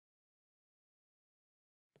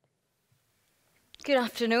Good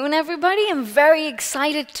afternoon, everybody. I'm very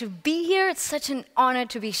excited to be here. It's such an honor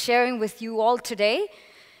to be sharing with you all today.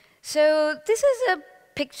 So this is a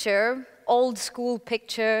picture, old school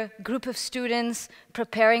picture, group of students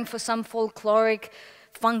preparing for some folkloric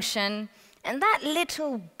function. And that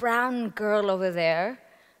little brown girl over there,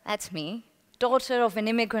 that's me, daughter of an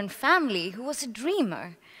immigrant family who was a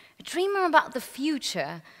dreamer about the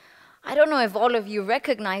future. I don't know if all of you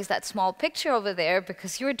recognize that small picture over there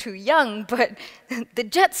because you're too young, but the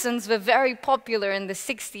Jetsons were very popular in the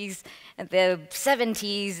 60s and the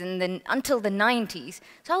 70s and then until the 90s.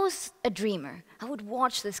 So I was a dreamer. I would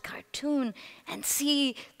watch this cartoon and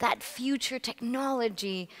see that future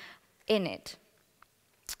technology in it.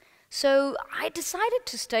 So I decided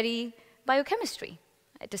to study biochemistry.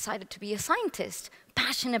 I decided to be a scientist,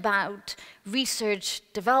 passionate about research,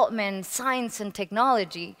 development, science, and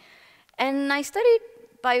technology. And I studied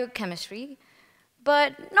biochemistry,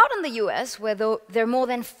 but not in the US, where there are more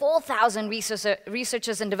than 4,000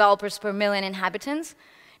 researchers and developers per million inhabitants,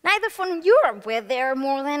 neither from Europe, where there are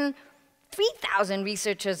more than 3,000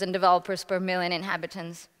 researchers and developers per million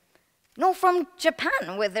inhabitants, nor from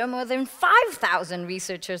Japan, where there are more than 5,000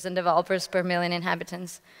 researchers and developers per million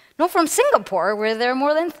inhabitants, nor from Singapore, where there are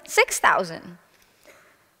more than 6,000.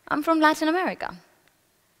 I'm from Latin America,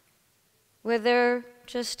 where there are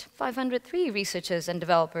just 503 researchers and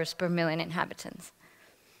developers per million inhabitants.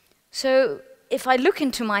 So if I look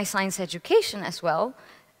into my science education as well,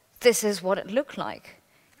 this is what it looked like.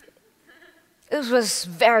 It was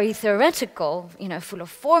very theoretical, full of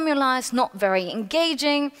formulas, not very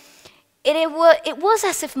engaging. It was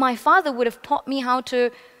as if my father would have taught me how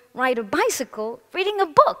to ride a bicycle reading a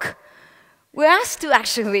book. We're asked to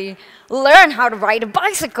actually learn how to ride a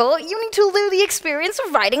bicycle. You need to live the experience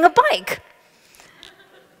of riding a bike.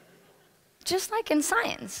 Just like in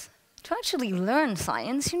science, to actually learn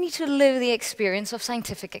science, you need to live the experience of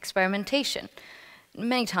scientific experimentation.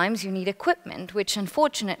 Many times you need equipment, which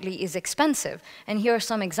unfortunately is expensive. And here are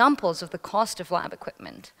some examples of the cost of lab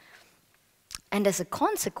equipment. And as a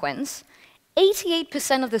consequence,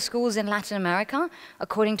 88% of the schools in Latin America,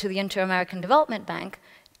 according to the Inter-American Development Bank,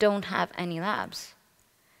 don't have any labs.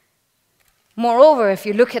 Moreover, if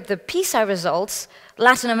you look at the PISA results,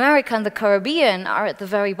 Latin America and the Caribbean are at the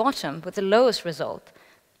very bottom with the lowest result.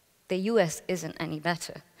 The US isn't any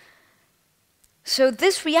better. So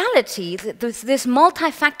this reality, this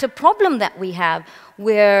multi-factor problem that we have,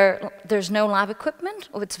 where there's no lab equipment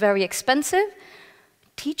or it's very expensive,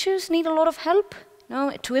 teachers need a lot of help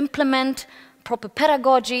to implement proper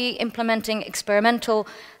pedagogy, implementing experimental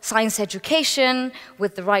science education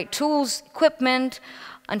with the right tools, equipment.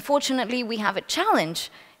 Unfortunately, we have a challenge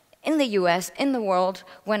in the US, in the world,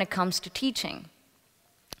 when it comes to teaching.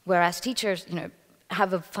 Whereas teachers,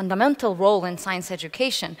 have a fundamental role in science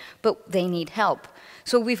education, but they need help.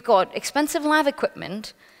 So we've got expensive lab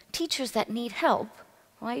equipment, teachers that need help,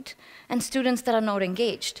 right? And students that are not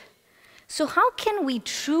engaged. So how can we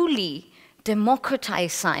truly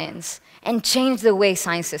democratize science and change the way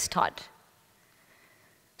science is taught?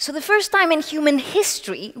 So the first time in human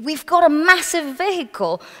history, we've got a massive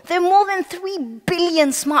vehicle. There are more than 3 billion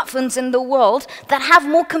smartphones in the world that have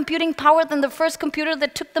more computing power than the first computer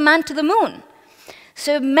that took the man to the moon.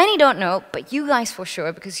 So many don't know, but you guys for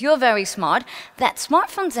sure, because you're very smart, that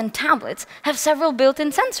smartphones and tablets have several built-in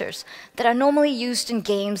sensors that are normally used in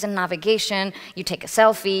games and navigation. You take a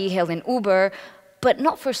selfie, hail an Uber, but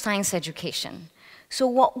not for science education. So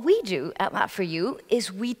what we do at Lab4U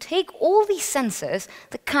is we take all these sensors,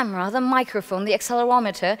 the camera, the microphone, the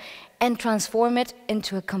accelerometer, and transform it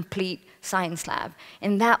into a complete science lab.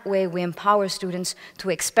 In that way, we empower students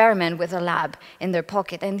to experiment with a lab in their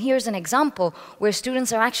pocket. And here's an example where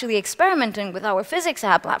students are actually experimenting with our physics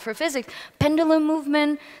app, Lab4Physics, pendulum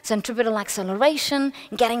movement, centripetal acceleration,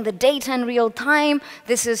 getting the data in real time.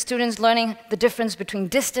 This is students learning the difference between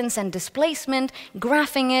distance and displacement,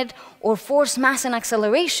 graphing it, or force, mass, and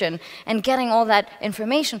acceleration, and getting all that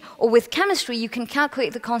information. Or with chemistry, you can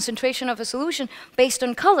calculate the concentration of a solution based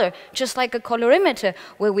on color, just like a colorimeter,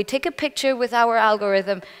 where we take a picture with our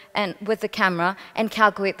algorithm and with the camera and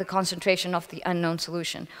calculate the concentration of the unknown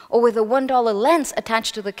solution. Or with a $1 lens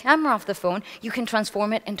attached to the camera of the phone, you can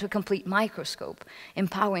transform it into a complete microscope,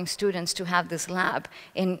 empowering students to have this lab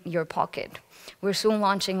in your pocket. We're soon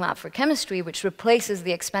launching Lab4Chemistry, which replaces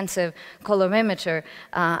the expensive colorimeter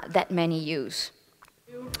that many use.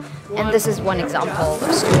 And this is one example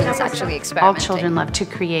of students actually experimenting. All children love to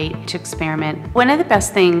create, to experiment. One of the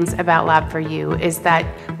best things about Lab4U is that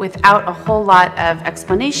without a whole lot of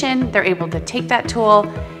explanation, they're able to take that tool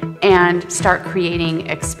and start creating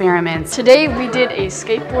experiments. Today we did a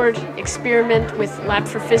skateboard experiment with Lab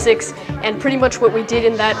for Physics, and pretty much what we did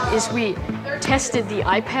in that is we tested the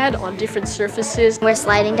iPad on different surfaces. We're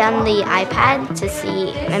sliding down the iPad to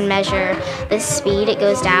see and measure the speed it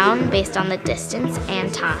goes down based on the distance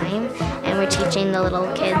and time, and we're teaching the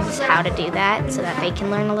little kids how to do that so that they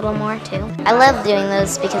can learn a little more too. I love doing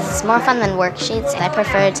those because it's more fun than worksheets. I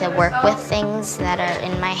prefer to work with things that are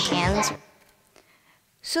in my hands.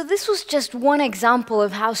 So this was just one example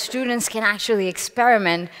of how students can actually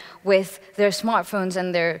experiment with their smartphones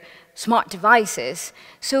and their smart devices.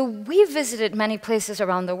 So we've visited many places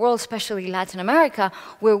around the world, especially Latin America,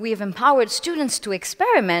 where we've empowered students to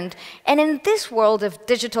experiment. And in this world of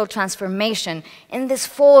digital transformation, in this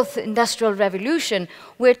fourth industrial revolution,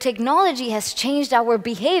 where technology has changed our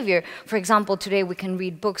behavior, for example, today we can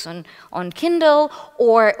read books on Kindle,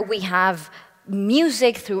 or we have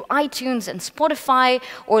music through iTunes and Spotify,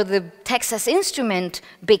 or the Texas Instrument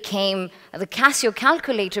became, the Casio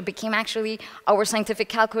calculator became actually our scientific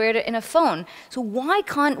calculator in a phone. So why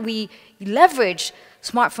can't we leverage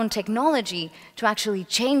smartphone technology to actually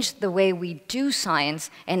change the way we do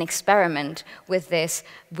science and experiment with this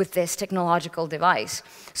technological device?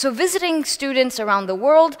 So visiting students around the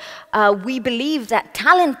world, we believe that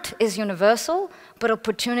talent is universal, but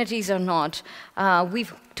opportunities are not.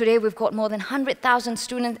 Today we've got more than 100,000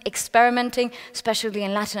 students experimenting, especially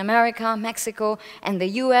in Latin America, Mexico, and the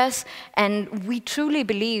US, and we truly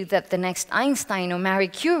believe that the next Einstein or Marie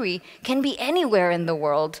Curie can be anywhere in the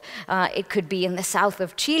world. It could be in the south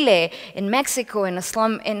of Chile, in Mexico, in a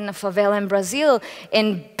slum, in a favela in Brazil,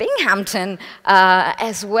 in Binghamton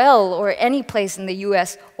as well, or any place in the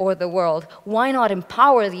US or the world. Why not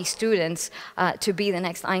empower these students to be the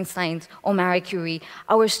next Einsteins or Marie Curie?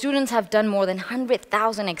 Our students have done more than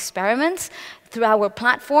 100,000 experiments through our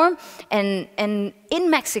platform, and in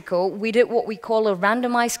Mexico we did what we call a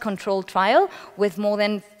randomized controlled trial with more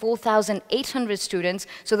than 4,800 students.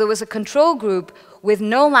 So there was a control group with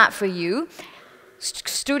no lab for you,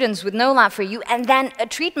 students with no lab for you, and then a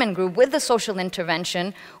treatment group with the social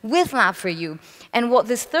intervention with lab for you. And what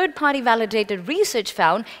this third-party validated research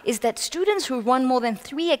found is that students who run more than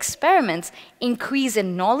 3 experiments increase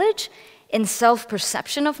in knowledge, in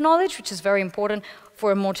self-perception of knowledge, which is very important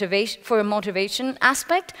for a motivation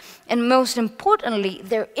aspect, and most importantly,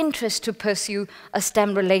 their interest to pursue a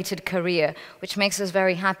STEM-related career, which makes us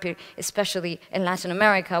very happy, especially in Latin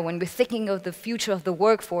America, when we're thinking of the future of the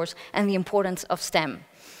workforce and the importance of STEM.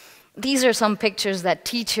 These are some pictures that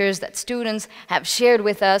teachers, that students have shared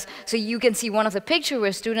with us. So you can see one of the pictures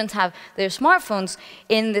where students have their smartphones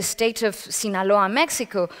in the state of Sinaloa,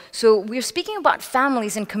 Mexico. So we're speaking about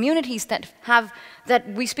families and communities that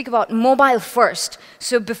we speak about mobile first.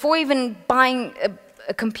 So before even buying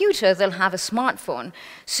a computer, they'll have a smartphone.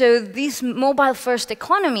 So these mobile first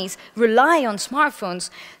economies rely on smartphones.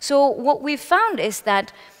 So what we've found is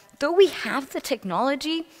that though we have the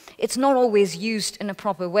technology, it's not always used in a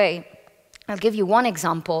proper way. I'll give you one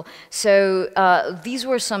example. So these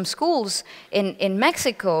were some schools in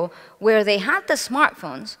Mexico where they had the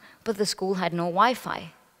smartphones, but the school had no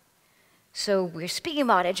Wi-Fi. So we're speaking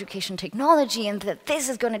about education technology and that this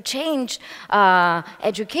is going to change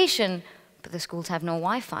education, but the schools have no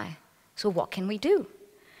Wi-Fi. So what can we do?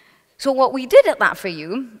 So what we did at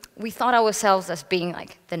Lab4U, we thought ourselves as being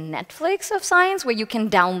like the Netflix of science, where you can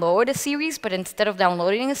download a series, but instead of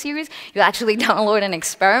downloading a series, you actually download an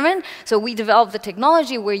experiment. So we developed the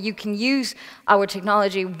technology where you can use our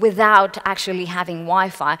technology without actually having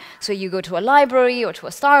Wi-Fi. So you go to a library or to a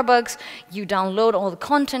Starbucks, you download all the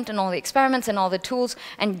content and all the experiments and all the tools,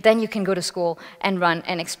 and then you can go to school and run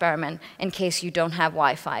an experiment in case you don't have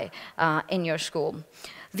Wi-Fi in your school.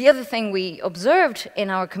 The other thing we observed in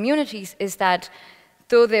our communities is that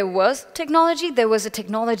though there was technology, there was a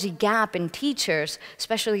technology gap in teachers,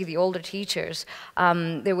 especially the older teachers.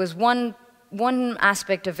 There was one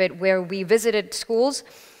aspect of it where we visited schools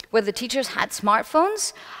where the teachers had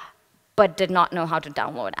smartphones, but did not know how to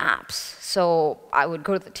download apps. So I would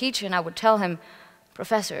go to the teacher and I would tell him,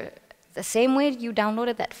 "Professor, the same way you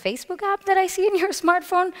downloaded that Facebook app that I see in your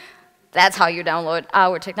smartphone, that's how you download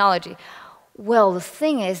our technology." Well, the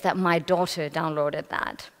thing is that my daughter downloaded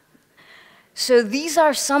that. So these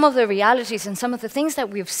are some of the realities and some of the things that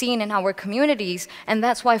we've seen in our communities, and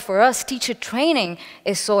that's why for us teacher training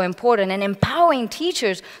is so important, and empowering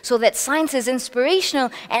teachers so that science is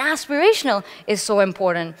inspirational and aspirational is so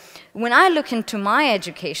important. When I look into my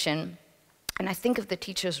education and I think of the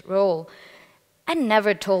teacher's role, I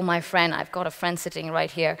never told my friend, I've got a friend sitting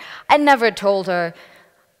right here, I never told her,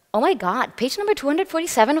 "Oh my God, page number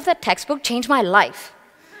 247 of that textbook changed my life."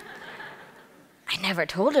 I never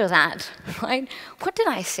told her that, right? What did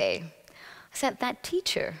I say? I said, that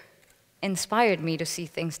teacher inspired me to see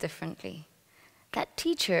things differently. That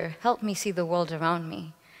teacher helped me see the world around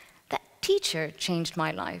me. That teacher changed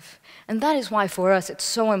my life. And that is why for us it's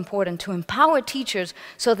so important to empower teachers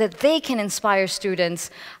so that they can inspire students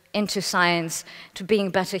into science, to being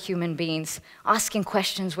better human beings, asking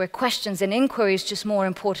questions where questions and inquiry is just more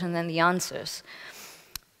important than the answers.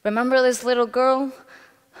 Remember this little girl,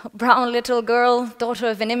 brown little girl, daughter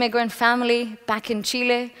of an immigrant family back in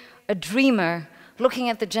Chile, a dreamer, looking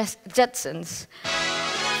at the Jetsons.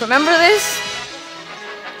 Remember this?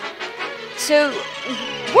 So,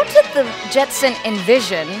 what did the Jetson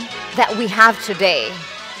envision that we have today?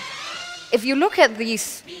 If you look at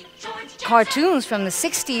these cartoons from the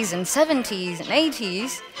 60s and 70s and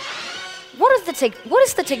 80s, what is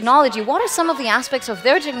the technology, what are some of the aspects of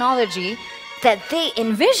their technology that they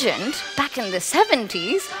envisioned back in the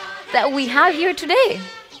 70s that we have here today?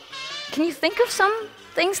 Can you think of some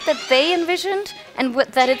things that they envisioned and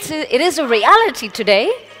that it is a reality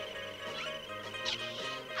today?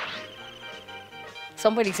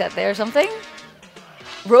 Somebody said there something.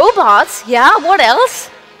 Robots, yeah, what else?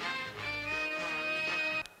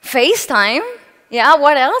 FaceTime, yeah,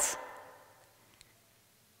 what else?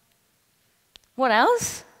 What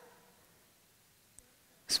else?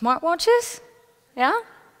 Smartwatches, yeah?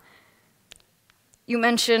 You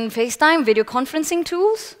mentioned FaceTime, video conferencing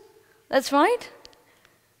tools, that's right.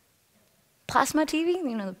 Plasma TV,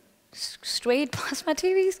 you know, straight plasma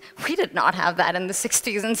TVs. We did not have that in the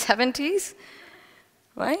 60s and 70s,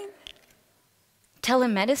 right?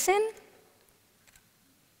 Telemedicine,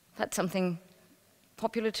 that's something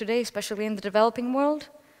popular today, especially in the developing world.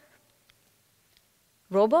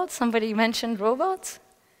 Robots, somebody mentioned robots,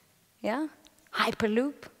 yeah?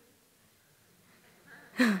 Hyperloop.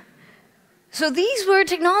 So these were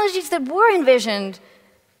technologies that were envisioned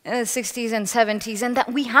in the 60s and 70s and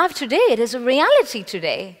that we have today. It is a reality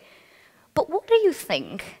today. But what do you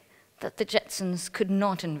think that the Jetsons could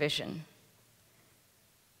not envision?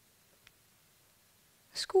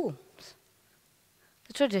 Schools,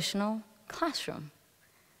 the traditional classroom.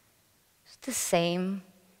 It's the same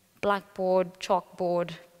blackboard,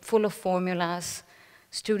 chalkboard, full of formulas,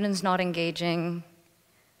 students not engaging,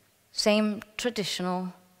 same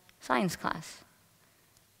traditional science class.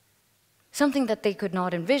 Something that they could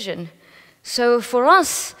not envision. So for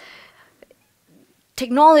us,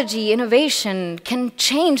 technology, innovation can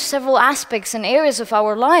change several aspects and areas of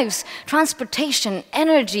our lives. Transportation,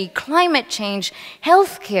 energy, climate change,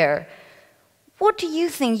 healthcare. What do you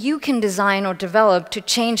think you can design or develop to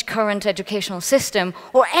change current educational system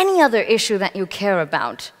or any other issue that you care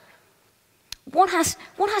about? What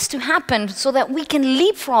has to happen so that we can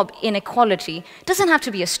leapfrog inequality? It doesn't have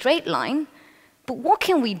to be a straight line, but what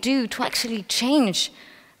can we do to actually change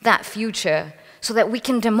that future so that we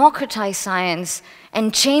can democratize science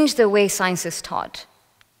and change the way science is taught?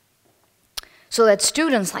 So that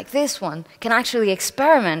students like this one can actually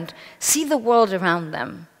experiment, see the world around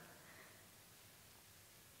them.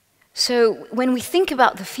 So when we think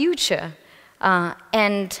about the future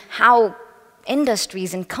and how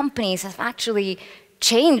industries and companies have actually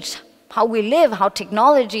changed how we live, how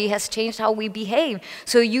technology has changed how we behave.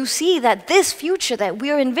 So you see that this future that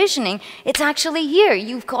we're envisioning, it's actually here.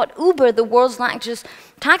 You've got Uber, the world's largest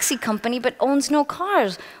taxi company, but owns no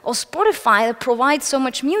cars. Or Spotify, that provides so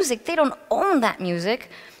much music, they don't own that music.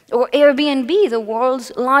 Or Airbnb, the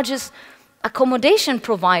world's largest accommodation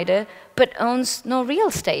provider, but owns no real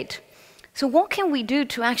estate. So what can we do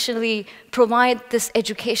to actually provide this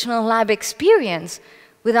educational lab experience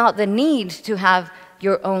without the need to have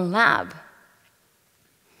your own lab?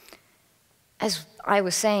 As I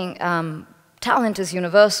was saying, talent is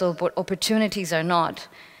universal, but opportunities are not.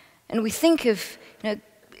 And we think of,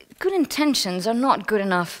 good intentions are not good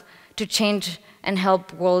enough to change and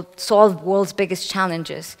help solve the world's biggest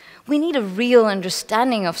challenges. We need a real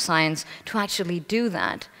understanding of science to actually do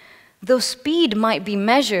that. Though speed might be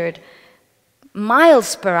measured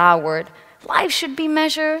miles per hour, life should be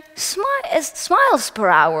measured as smiles per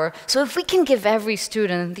hour. So if we can give every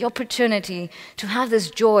student the opportunity to have this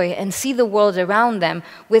joy and see the world around them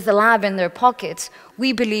with a lab in their pockets,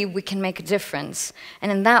 we believe we can make a difference. And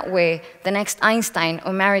in that way, the next Einstein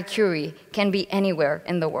or Marie Curie can be anywhere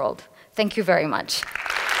in the world. Thank you very much.